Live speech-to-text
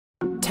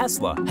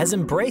Tesla has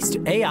embraced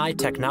AI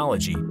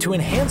technology to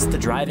enhance the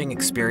driving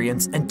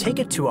experience and take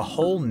it to a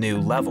whole new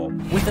level.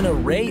 With an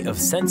array of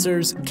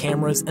sensors,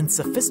 cameras, and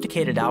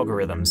sophisticated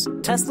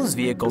algorithms, Tesla's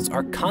vehicles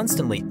are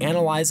constantly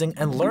analyzing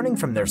and learning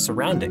from their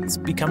surroundings,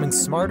 becoming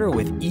smarter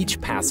with each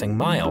passing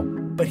mile.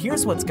 But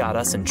here's what's got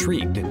us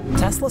intrigued.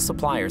 Tesla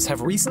suppliers have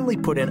recently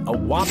put in a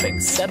whopping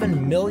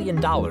 $7 million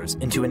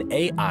into an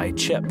AI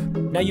chip.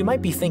 Now you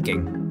might be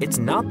thinking, it's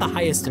not the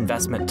highest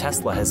investment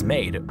Tesla has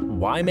made,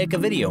 why make a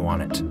video on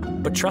it?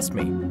 But trust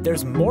me,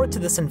 there's more to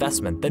this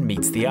investment than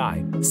meets the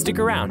eye. Stick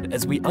around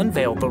as we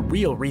unveil the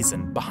real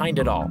reason behind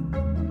it all.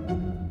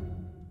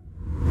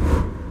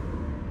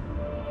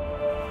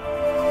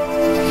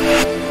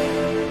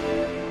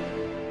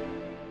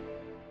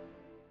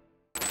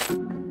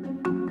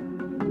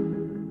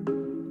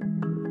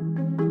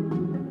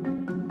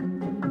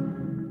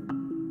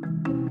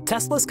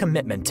 Tesla's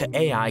commitment to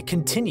AI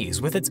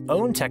continues with its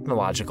own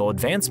technological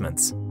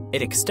advancements.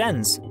 It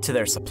extends to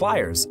their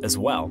suppliers as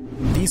well.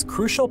 These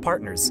crucial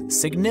partners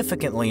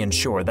significantly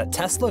ensure that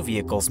Tesla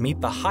vehicles meet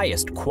the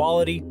highest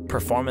quality,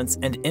 performance,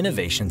 and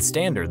innovation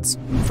standards.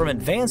 From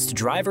advanced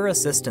driver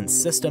assistance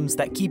systems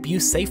that keep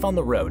you safe on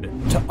the road,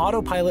 to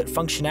autopilot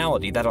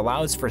functionality that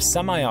allows for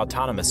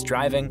semi-autonomous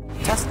driving,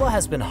 Tesla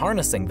has been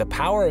harnessing the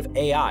power of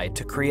AI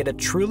to create a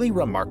truly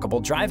remarkable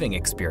driving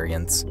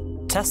experience.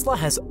 Tesla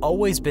has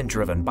always been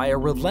driven by a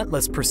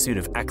relentless pursuit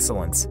of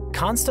excellence,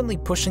 constantly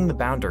pushing the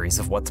boundaries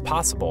of what's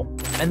possible.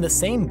 And the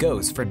same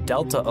goes for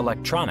Delta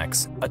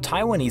Electronics, a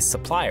Taiwanese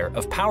supplier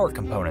of power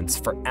components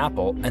for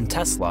Apple and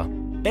Tesla.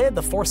 They had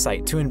the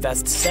foresight to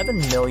invest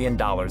 $7 million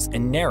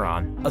in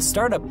Kneron, a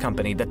startup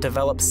company that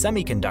develops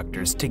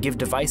semiconductors to give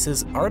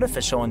devices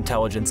artificial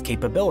intelligence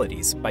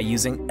capabilities by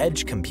using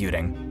edge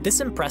computing.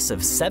 This impressive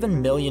 $7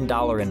 million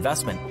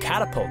investment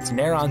catapults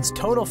Kneron's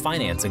total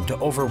financing to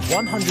over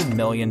 $100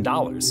 million,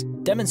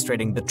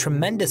 demonstrating the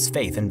tremendous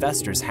faith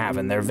investors have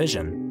in their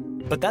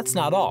vision. But that's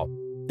not all.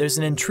 There's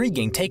an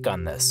intriguing take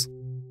on this.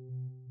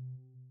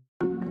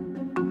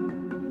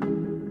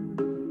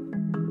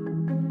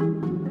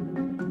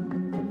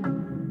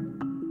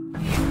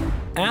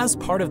 As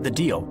part of the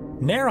deal,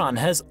 Kneron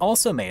has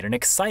also made an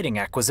exciting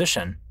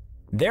acquisition.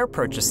 They're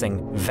purchasing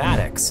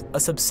Vadix, a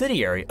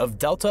subsidiary of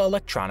Delta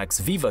Electronics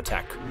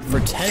Vivotech, for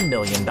 $10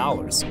 million.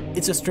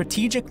 It's a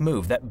strategic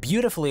move that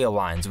beautifully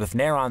aligns with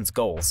Kneron's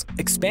goals,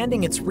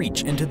 expanding its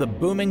reach into the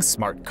booming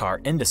smart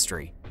car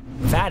industry.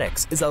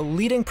 Vadix is a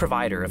leading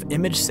provider of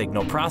image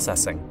signal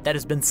processing that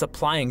has been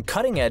supplying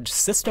cutting-edge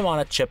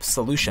system-on-a-chip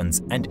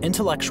solutions and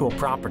intellectual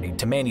property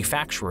to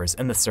manufacturers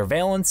in the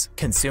surveillance,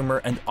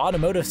 consumer, and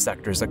automotive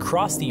sectors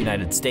across the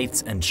United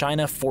States and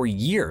China for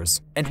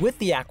years. And with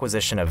the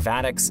acquisition of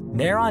Vadix,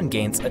 Kneron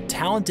gains a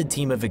talented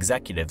team of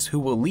executives who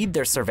will lead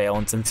their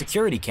surveillance and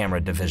security camera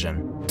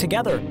division.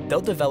 Together, they'll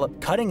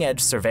develop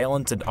cutting-edge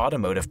surveillance and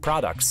automotive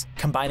products,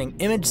 combining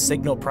image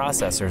signal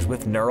processors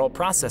with neural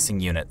processing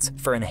units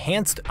for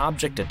enhanced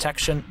object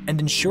detection and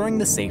ensuring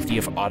the safety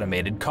of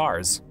automated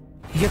cars.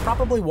 You're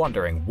probably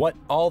wondering what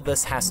all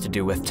this has to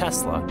do with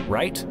Tesla,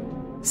 right?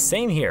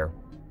 Same here.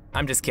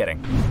 I'm just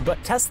kidding.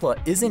 But Tesla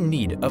is in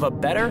need of a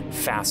better,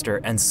 faster,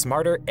 and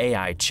smarter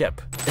AI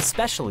chip,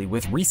 especially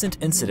with recent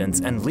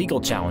incidents and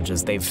legal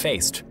challenges they've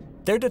faced.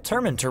 They're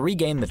determined to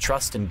regain the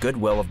trust and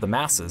goodwill of the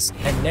masses,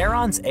 and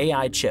Kneron's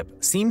AI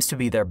chip seems to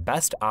be their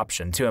best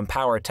option to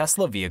empower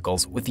Tesla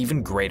vehicles with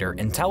even greater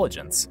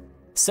intelligence.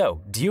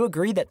 So, do you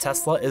agree that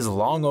Tesla is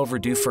long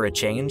overdue for a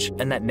change,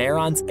 and that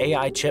Kneron's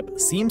AI chip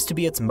seems to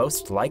be its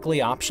most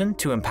likely option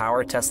to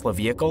empower Tesla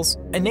vehicles,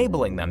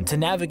 enabling them to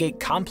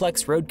navigate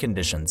complex road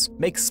conditions,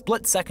 make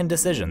split-second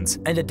decisions,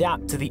 and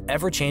adapt to the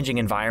ever-changing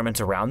environment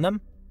around them?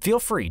 Feel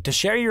free to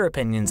share your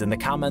opinions in the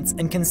comments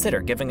and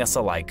consider giving us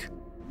a like.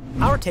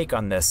 Our take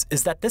on this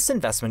is that this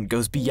investment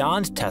goes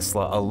beyond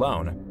Tesla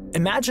alone.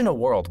 Imagine a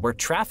world where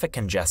traffic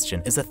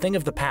congestion is a thing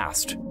of the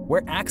past,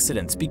 where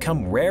accidents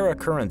become rare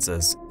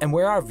occurrences, and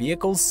where our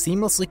vehicles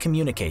seamlessly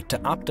communicate to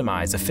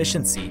optimize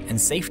efficiency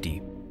and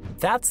safety.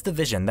 That's the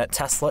vision that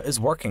Tesla is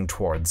working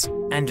towards,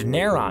 and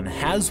Kneron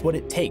has what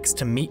it takes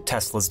to meet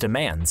Tesla's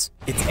demands.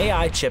 Its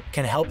AI chip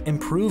can help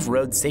improve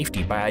road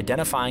safety by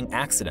identifying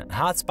accident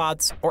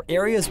hotspots or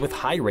areas with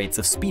high rates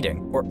of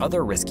speeding or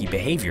other risky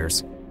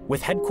behaviors.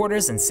 With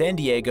headquarters in San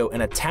Diego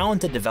and a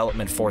talented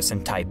development force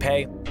in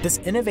Taipei, this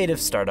innovative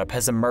startup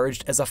has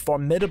emerged as a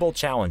formidable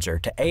challenger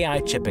to AI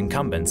chip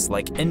incumbents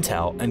like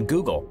Intel and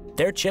Google.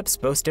 Their chips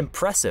boast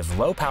impressive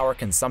low power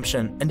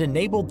consumption and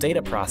enable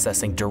data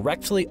processing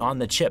directly on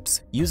the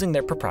chips using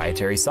their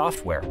proprietary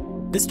software.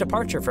 This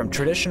departure from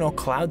traditional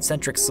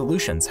cloud-centric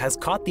solutions has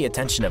caught the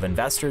attention of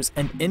investors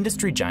and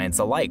industry giants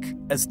alike,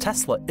 as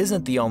Tesla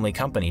isn't the only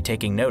company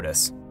taking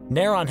notice.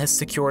 Kneron has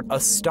secured a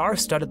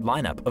star-studded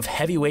lineup of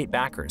heavyweight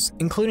backers,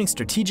 including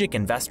strategic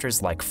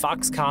investors like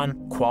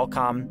Foxconn,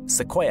 Qualcomm,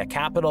 Sequoia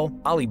Capital,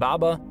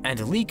 Alibaba,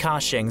 and Li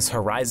Ka-shing's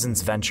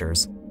Horizons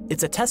Ventures.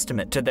 It's a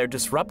testament to their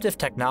disruptive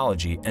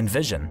technology and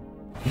vision.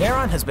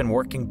 Kneron has been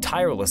working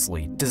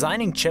tirelessly,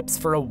 designing chips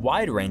for a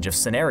wide range of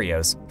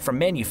scenarios, from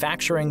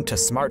manufacturing to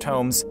smart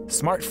homes,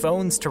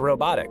 smartphones to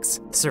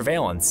robotics,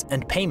 surveillance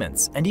and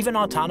payments, and even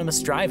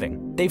autonomous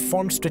driving. They've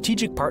formed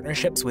strategic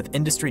partnerships with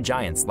industry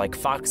giants like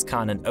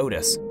Foxconn and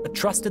Otis, a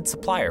trusted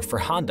supplier for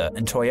Honda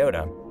and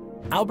Toyota.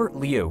 Albert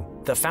Liu,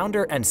 the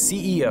founder and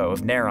CEO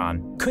of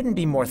Kneron, couldn't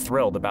be more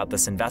thrilled about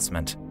this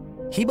investment.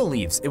 He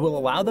believes it will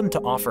allow them to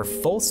offer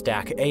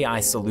full-stack AI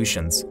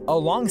solutions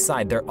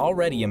alongside their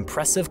already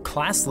impressive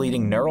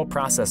class-leading neural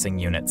processing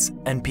units,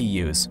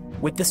 NPUs.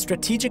 With this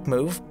strategic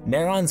move,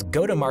 Kneron's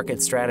go-to-market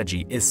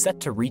strategy is set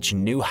to reach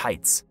new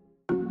heights.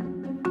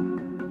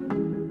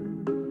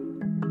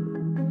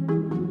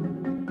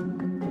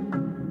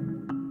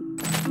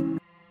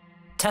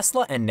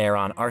 Tesla and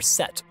Kneron are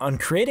set on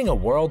creating a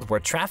world where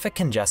traffic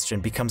congestion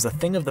becomes a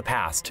thing of the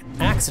past,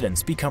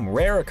 accidents become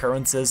rare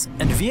occurrences,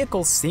 and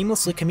vehicles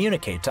seamlessly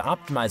communicate to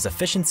optimize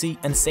efficiency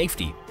and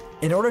safety.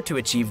 In order to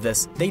achieve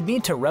this, they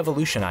need to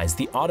revolutionize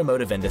the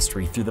automotive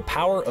industry through the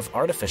power of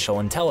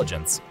artificial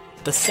intelligence.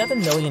 The $7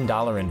 million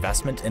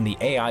investment in the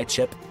AI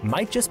chip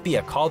might just be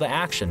a call to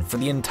action for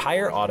the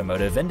entire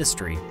automotive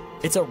industry.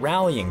 It's a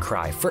rallying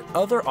cry for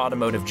other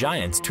automotive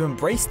giants to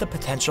embrace the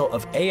potential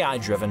of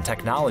AI-driven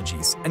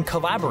technologies and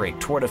collaborate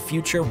toward a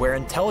future where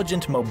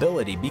intelligent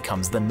mobility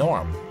becomes the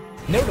norm.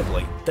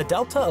 Notably, the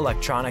Delta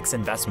Electronics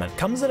investment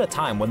comes at a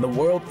time when the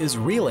world is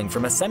reeling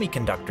from a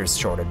semiconductors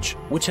shortage,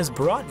 which has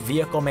brought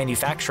vehicle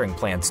manufacturing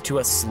plants to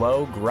a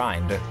slow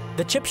grind.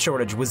 The chip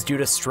shortage was due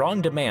to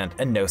strong demand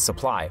and no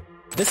supply.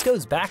 This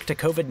goes back to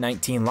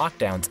COVID-19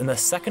 lockdowns in the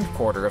second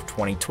quarter of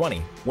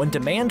 2020, when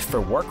demand for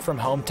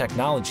work-from-home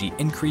technology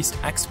increased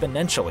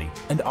exponentially,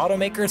 and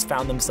automakers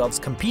found themselves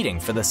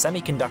competing for the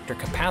semiconductor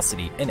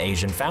capacity in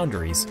Asian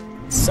foundries.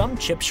 Some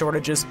chip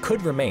shortages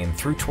could remain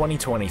through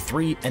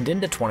 2023 and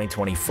into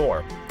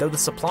 2024, though the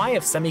supply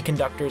of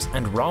semiconductors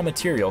and raw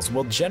materials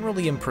will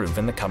generally improve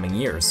in the coming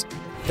years.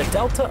 The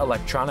Delta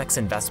Electronics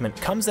investment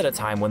comes at a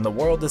time when the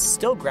world is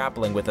still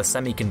grappling with a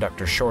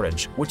semiconductor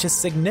shortage, which has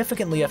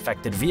significantly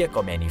affected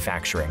vehicle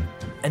manufacturing.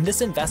 And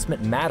this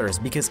investment matters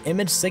because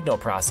image signal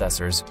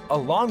processors,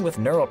 along with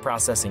neural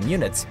processing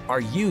units, are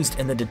used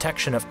in the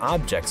detection of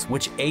objects,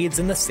 which aids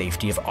in the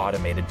safety of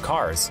automated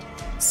cars.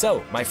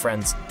 So, my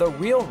friends, the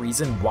real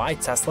reason why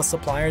Tesla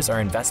suppliers are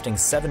investing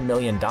 $7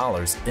 million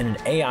in an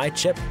AI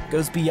chip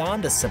goes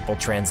beyond a simple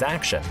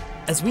transaction.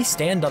 As we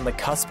stand on the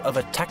cusp of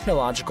a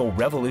technological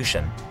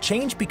revolution,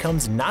 change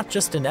becomes not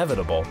just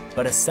inevitable,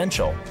 but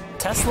essential.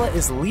 Tesla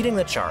is leading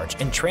the charge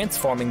in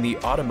transforming the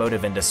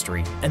automotive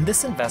industry, and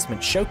this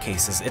investment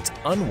showcases its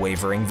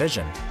unwavering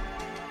vision.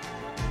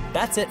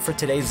 That's it for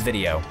today's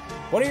video.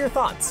 What are your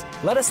thoughts?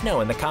 Let us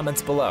know in the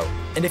comments below.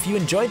 And if you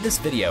enjoyed this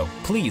video,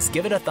 please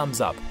give it a thumbs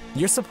up.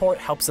 Your support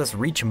helps us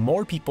reach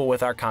more people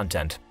with our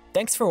content.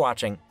 Thanks for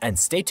watching, and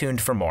stay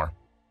tuned for more.